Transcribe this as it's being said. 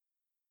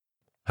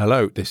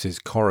Hello, this is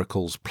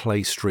Coracle's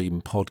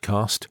Playstream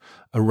podcast,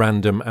 a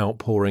random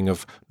outpouring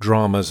of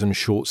dramas and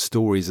short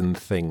stories and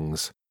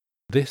things.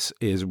 This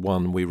is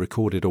one we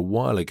recorded a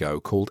while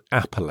ago called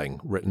Appling,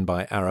 written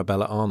by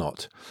Arabella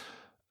Arnott.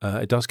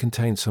 It does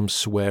contain some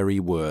sweary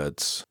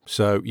words,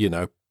 so,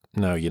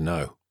 now you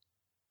know.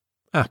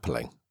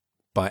 Appling,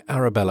 by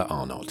Arabella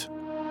Arnott.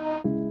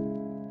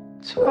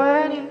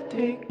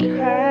 23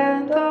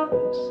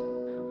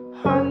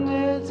 candles,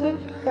 hundreds of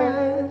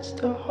hands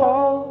to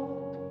hold.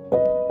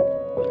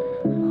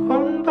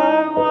 One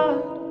by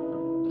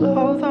one,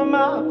 blow them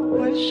out,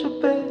 wish a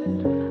bit.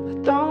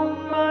 I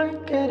don't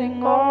mind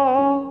getting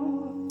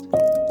old.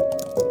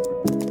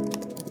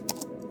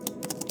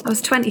 I was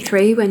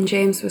 23 when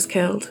James was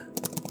killed.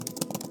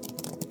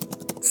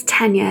 It's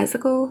 10 years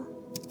ago.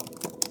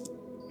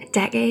 A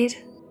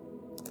decade.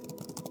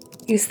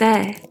 He was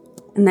there,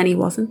 and then he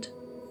wasn't.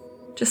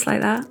 Just like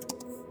that.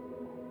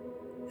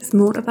 His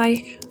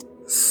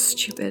motorbike,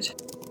 stupid.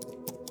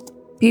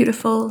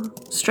 Beautiful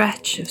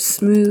stretch of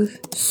smooth,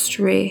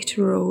 straight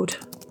road.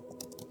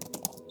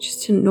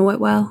 Just didn't know it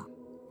well.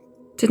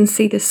 Didn't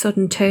see the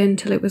sudden turn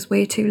till it was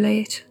way too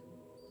late.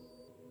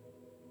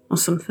 Or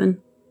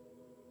something.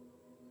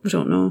 I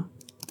don't know.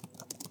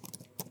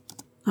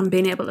 I haven't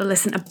been able to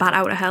listen to Bat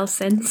Out of Hell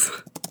since.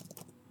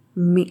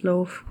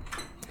 Meatloaf.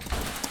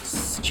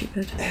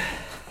 Stupid.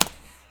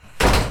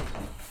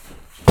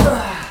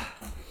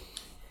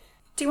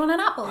 Do you want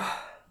an apple?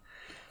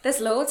 There's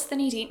loads they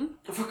need eating.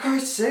 For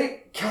Christ's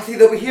sake, Kathy,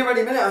 they'll be here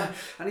any minute.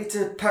 I need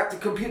to pack the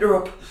computer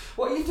up.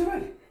 What are you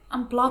doing?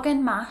 I'm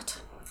blogging, Matt.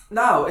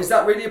 Now, is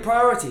that really a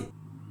priority?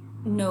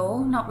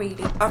 No, not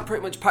really. I've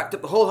pretty much packed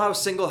up the whole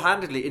house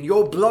single-handedly and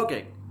you're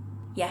blogging.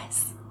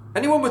 Yes.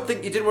 Anyone would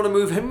think you didn't want to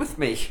move in with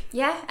me.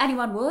 Yeah,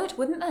 anyone would,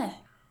 wouldn't they?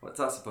 What's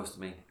that supposed to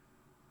mean?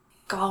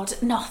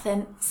 God,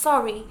 nothing.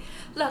 Sorry.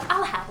 Look,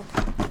 I'll help.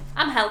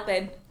 I'm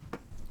helping.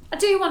 I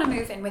do want to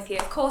move in with you,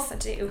 of course I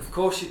do. Of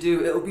course you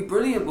do. It'll be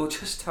brilliant. We'll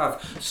just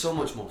have so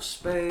much more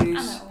space. I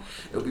know.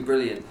 It'll be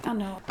brilliant. I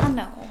know.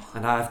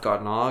 And I've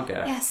got an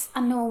Arga. Yes,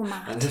 I know,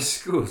 Matt. And the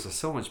schools are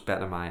so much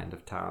better my end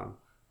of town.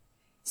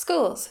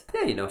 Schools?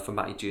 Yeah, for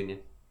Matty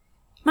Jr.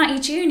 Matty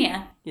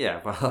Jr.?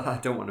 Yeah, well, I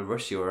don't want to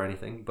rush you or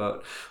anything,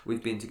 but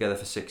we've been together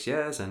for 6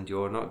 years and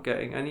you're not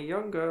getting any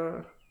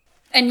younger.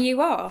 And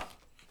you are?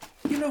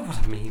 You know what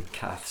I mean,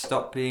 Kath.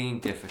 Stop being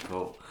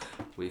difficult.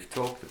 We've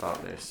talked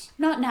about this.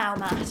 Not now,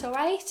 Matt,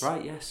 alright?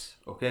 Right, yes.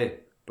 Okay,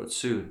 but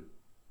soon.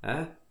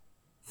 Eh?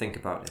 Think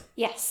about it.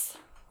 Yes.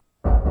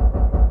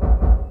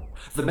 The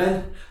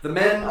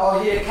men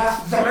are here,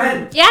 Kath. The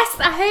men! Yes,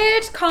 I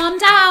heard. Calm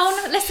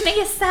down. Listen to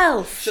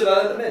yourself. Should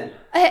I let them in?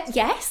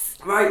 Yes.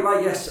 Right,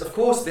 yes. Of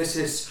course, this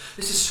is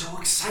so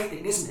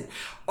exciting, isn't it?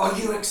 Are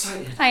you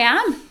excited? I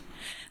am.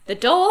 The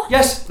door.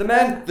 Yes, the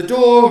men, the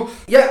door.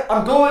 Yeah,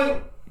 I'm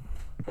going.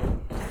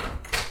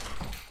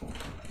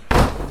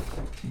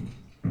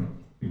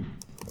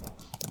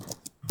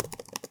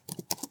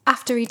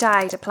 After he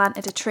died, I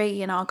planted a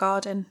tree in our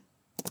garden.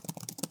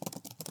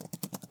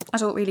 I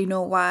don't really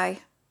know why.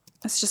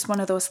 It's just one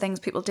of those things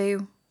people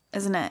do,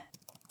 isn't it?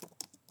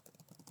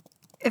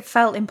 It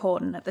felt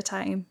important at the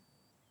time.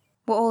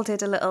 We all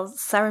did a little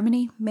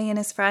ceremony, me and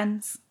his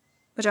friends.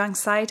 We drank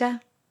cider,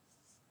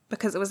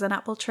 because it was an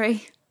apple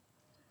tree.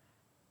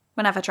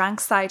 We never drank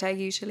cider,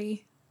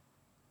 usually.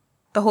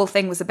 The whole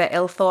thing was a bit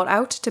ill thought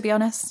out, to be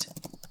honest.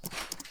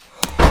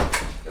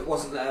 It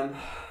wasn't them.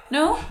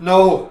 No?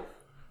 No.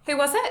 Who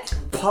was it?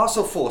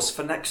 Parcel force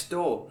for next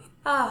door.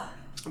 Ah.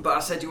 But I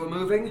said you were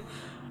moving,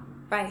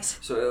 Right.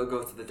 so it'll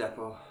go to the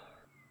depot.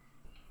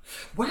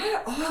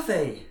 Where are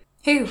they?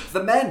 Who?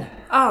 The men.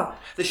 Oh.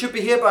 They should be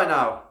here by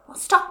now. Well,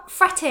 stop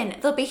fretting.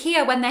 They'll be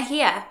here when they're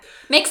here.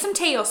 Make some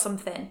tea or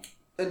something.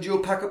 And you'll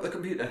pack up the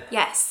computer?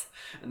 Yes.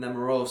 And then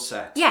we're all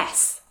set?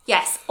 Yes.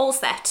 Yes. All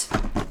set.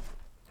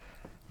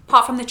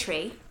 Apart from the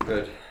tree.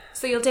 Good.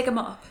 So you'll dig 'em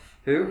up.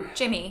 Who?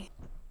 Jimmy.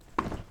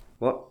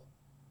 What?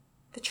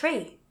 The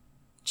tree.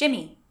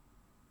 Jimmy.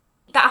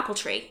 The apple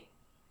tree.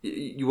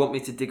 You want me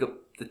to dig up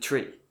the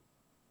tree?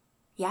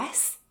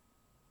 Yes.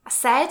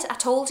 I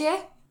told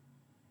you.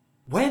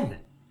 When?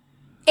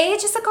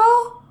 Ages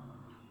ago.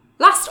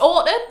 Last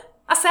autumn,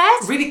 I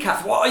said. Really,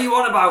 Kath, what are you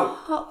on about?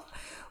 Oh,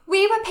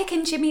 we were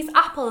picking Jimmy's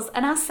apples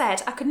and I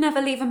said I could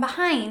never leave him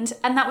behind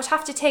and that we'd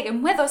have to take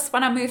him with us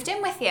when I moved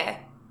in with you.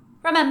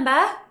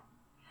 Remember?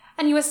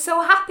 And you were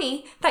so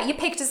happy that you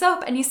picked us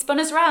up and you spun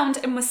us round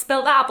and we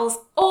spilled the apples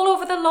all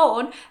over the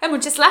lawn and we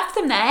just left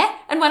them there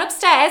and went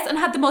upstairs and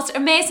had the most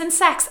amazing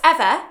sex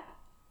ever.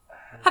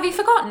 Have you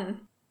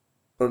forgotten?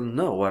 Oh,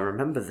 no, I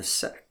remember the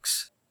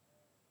sex.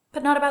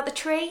 But not about the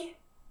tree?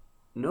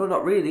 No,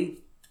 not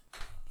really.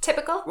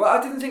 Typical? Well,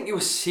 I didn't think you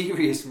were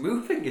serious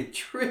moving a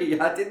tree.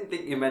 I didn't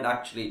think you meant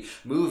actually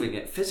moving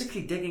it,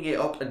 physically digging it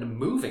up and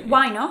moving it.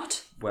 Why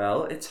not?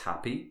 Well, it's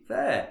happy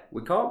there.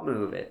 We can't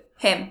move it.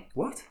 Him.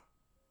 What?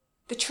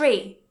 The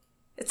tree.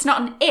 It's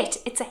not an it,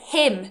 it's a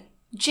him.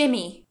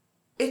 Jimmy.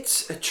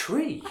 It's a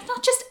tree.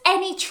 Not just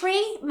any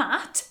tree,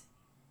 Matt.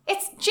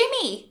 It's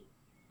Jimmy.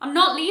 I'm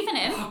not leaving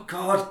him. Oh,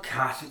 God,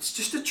 Kat, it's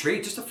just a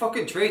tree, just a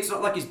fucking tree. It's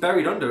not like he's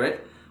buried under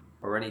it.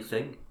 Or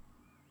anything.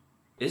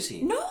 Is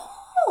he? No!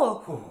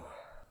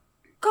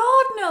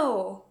 God,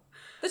 no.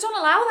 They don't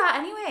allow that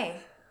anyway.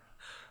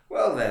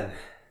 Well then.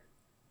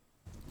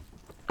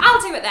 I'll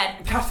do it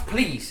then. Kath,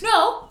 please.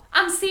 No,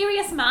 I'm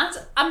serious, Matt.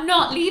 I'm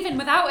not leaving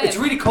without him. It's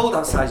really cold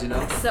outside, you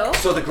know. So?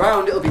 So the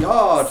ground, it'll be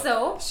hard.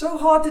 So? So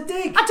hard to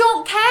dig. I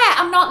don't care.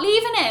 I'm not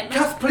leaving him.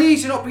 Kath,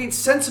 please, you're not being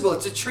sensible.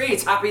 It's a tree.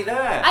 It's happy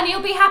there. And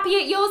he'll be happy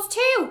at yours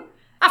too.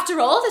 After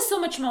all, there's so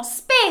much more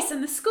space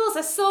and the schools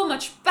are so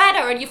much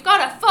better and you've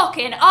got a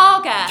fucking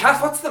auger.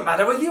 Kath, what's the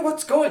matter with you?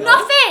 What's going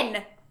on?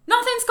 Nothing.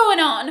 Nothing's going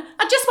on.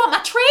 I just want my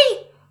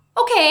tree.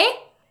 Okay?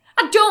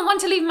 I don't want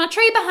to leave my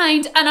tree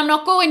behind and I'm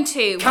not going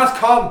to. Kath,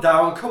 calm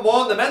down. Come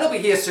on, the men will be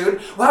here soon.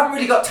 We haven't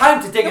really got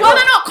time to dig it Why up.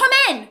 they not come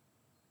in?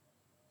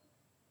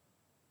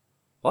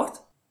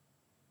 What?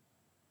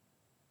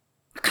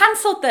 I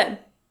cancelled them.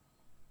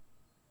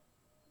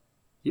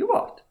 You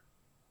what?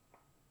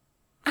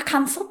 I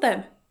cancelled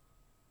them.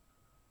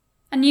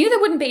 I knew there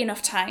wouldn't be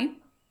enough time.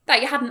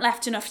 That you hadn't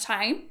left enough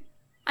time.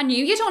 I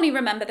knew you'd only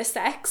remember the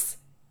sex.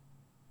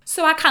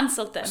 So I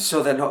cancelled them.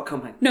 So they're not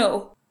coming?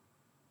 No.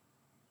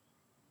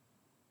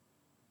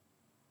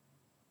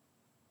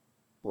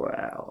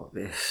 Well,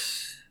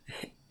 this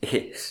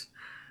is...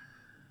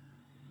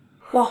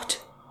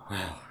 What?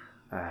 Well,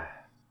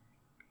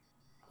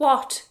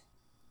 What?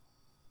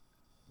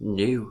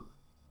 new.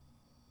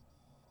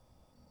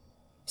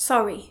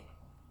 Sorry.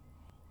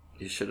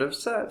 You should have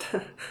said.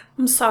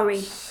 I'm sorry.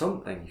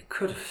 Something you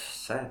could have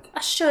said.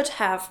 I should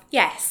have.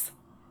 Yes.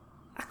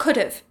 I could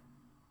have.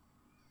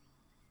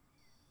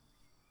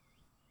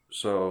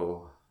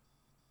 So,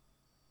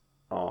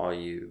 are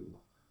you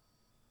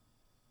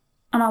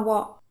Am I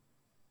what?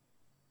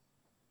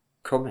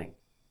 coming?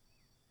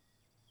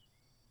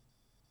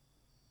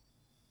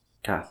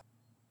 Kath.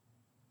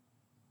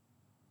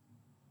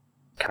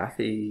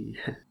 Kathy.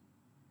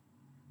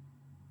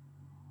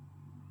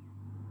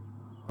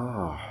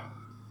 Oh,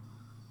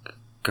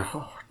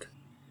 God.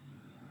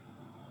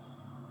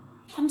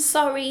 I'm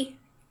sorry.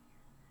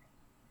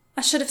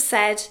 I should have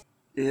said.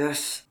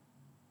 Yes.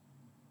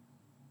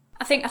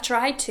 I think I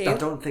tried to. I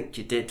don't think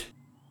you did.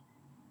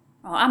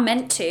 Oh, I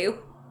meant to.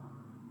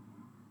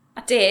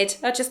 I did.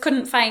 I just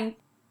couldn't find...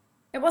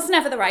 It wasn't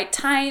ever the right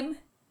time.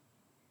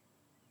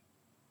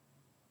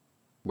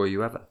 Were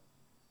you ever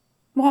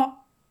What?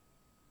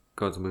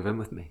 going to move in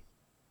with me?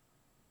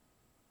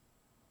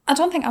 I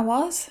don't think I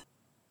was.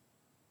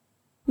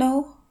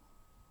 No.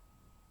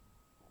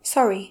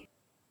 Sorry.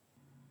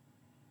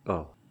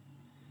 Oh.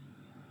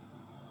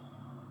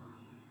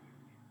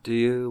 Do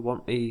you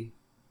want me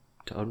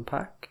to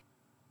unpack?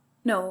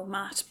 No,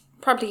 Matt.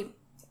 Probably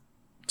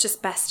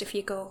just best if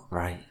you go.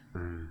 Right.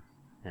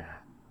 Yeah.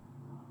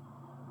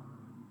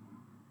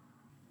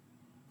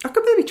 I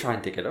could maybe try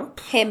and dig it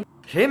up. Him.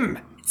 Him?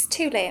 It's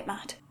too late,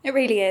 Matt. It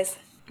really is.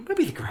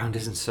 Maybe the ground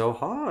isn't so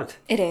hard.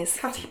 It is.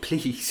 Catty,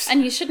 please.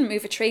 And you shouldn't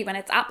move a tree when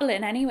it's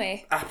appling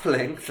anyway.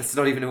 Appling? That's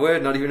not even a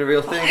word, not even a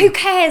real thing. Who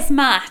cares,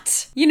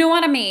 Matt? You know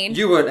what I mean?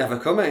 You weren't ever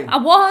coming. I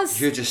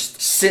was. You're just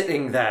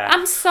sitting there.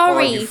 I'm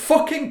sorry. Oh, you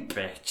fucking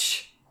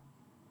bitch.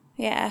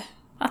 Yeah,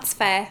 that's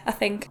fair, I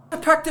think. I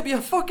packed up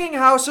your fucking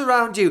house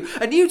around you,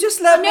 and you just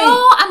let me...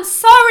 No, I'm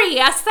sorry,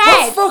 I said.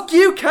 Oh, fuck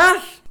you,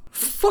 Kath!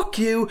 Fuck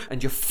you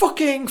and your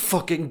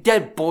fucking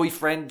dead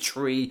boyfriend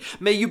Tree.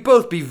 May you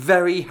both be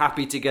very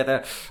happy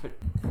together.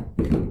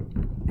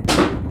 And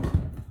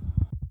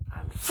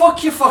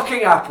fuck your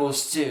fucking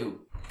apples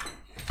too.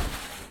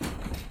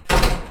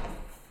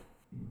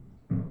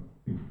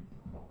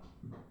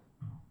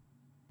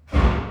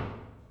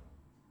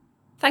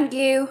 Thank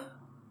you.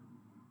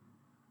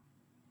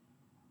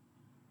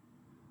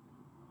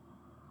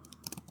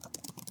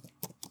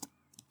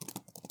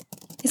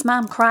 His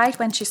mum cried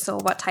when she saw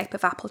what type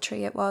of apple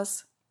tree it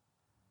was.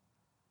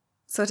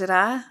 So did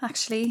I,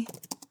 actually.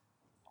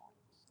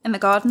 In the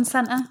garden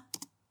centre.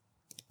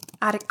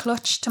 I had it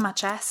clutched to my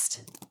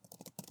chest.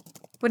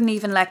 Wouldn't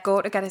even let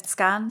go to get it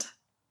scanned.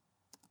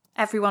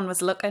 Everyone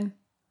was looking.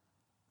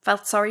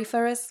 Felt sorry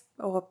for us,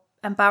 or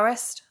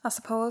embarrassed, I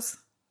suppose.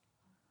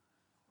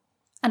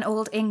 An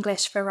old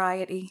English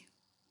variety.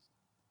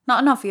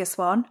 Not an obvious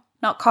one,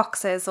 not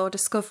Cox's or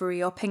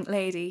Discovery or Pink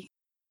Lady.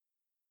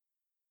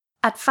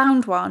 I'd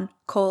found one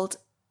called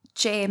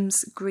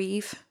James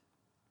Grieve.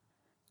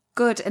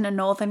 Good in a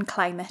northern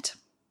climate.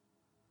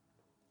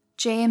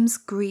 James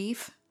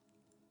Grieve.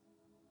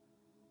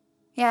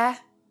 Yeah,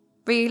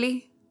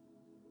 really?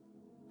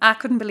 I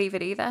couldn't believe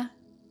it either.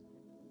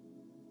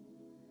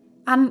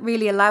 I hadn't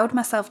really allowed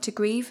myself to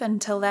grieve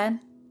until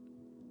then.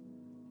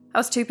 I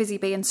was too busy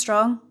being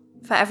strong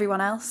for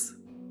everyone else.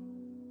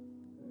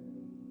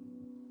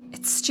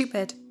 It's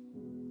stupid,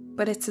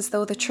 but it's as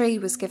though the tree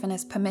was given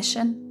us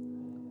permission.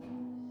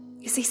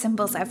 You see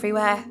symbols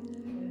everywhere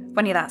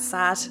when you're that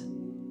sad,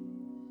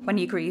 when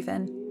you're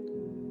grieving.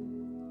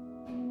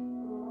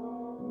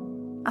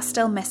 I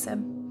still miss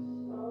him.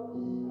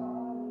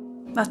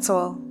 That's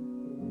all.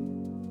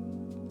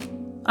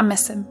 I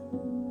miss him.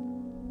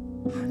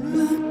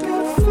 Look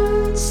at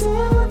friends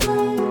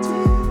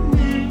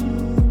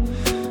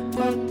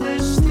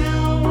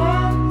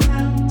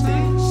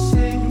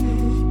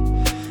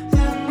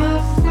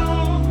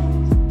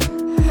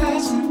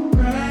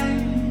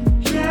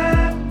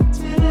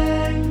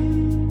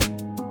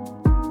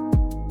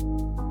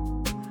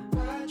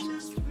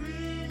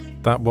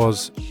That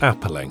was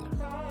Appling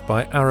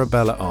by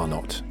Arabella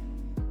Arnott,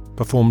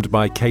 performed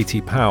by Katie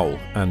Powell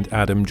and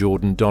Adam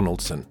Jordan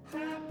Donaldson.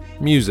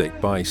 Music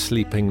by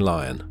Sleeping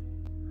Lion.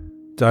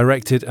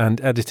 Directed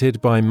and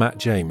edited by Matt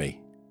Jamie.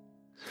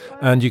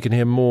 And you can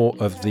hear more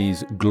of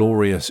these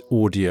glorious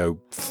audio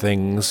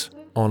things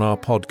on our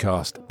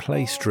podcast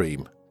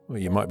Playstream. Well,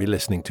 you might be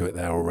listening to it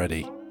there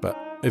already, but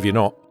if you're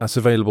not, that's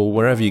available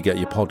wherever you get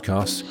your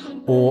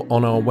podcasts or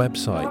on our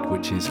website,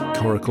 which is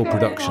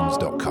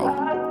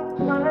coracleproductions.com.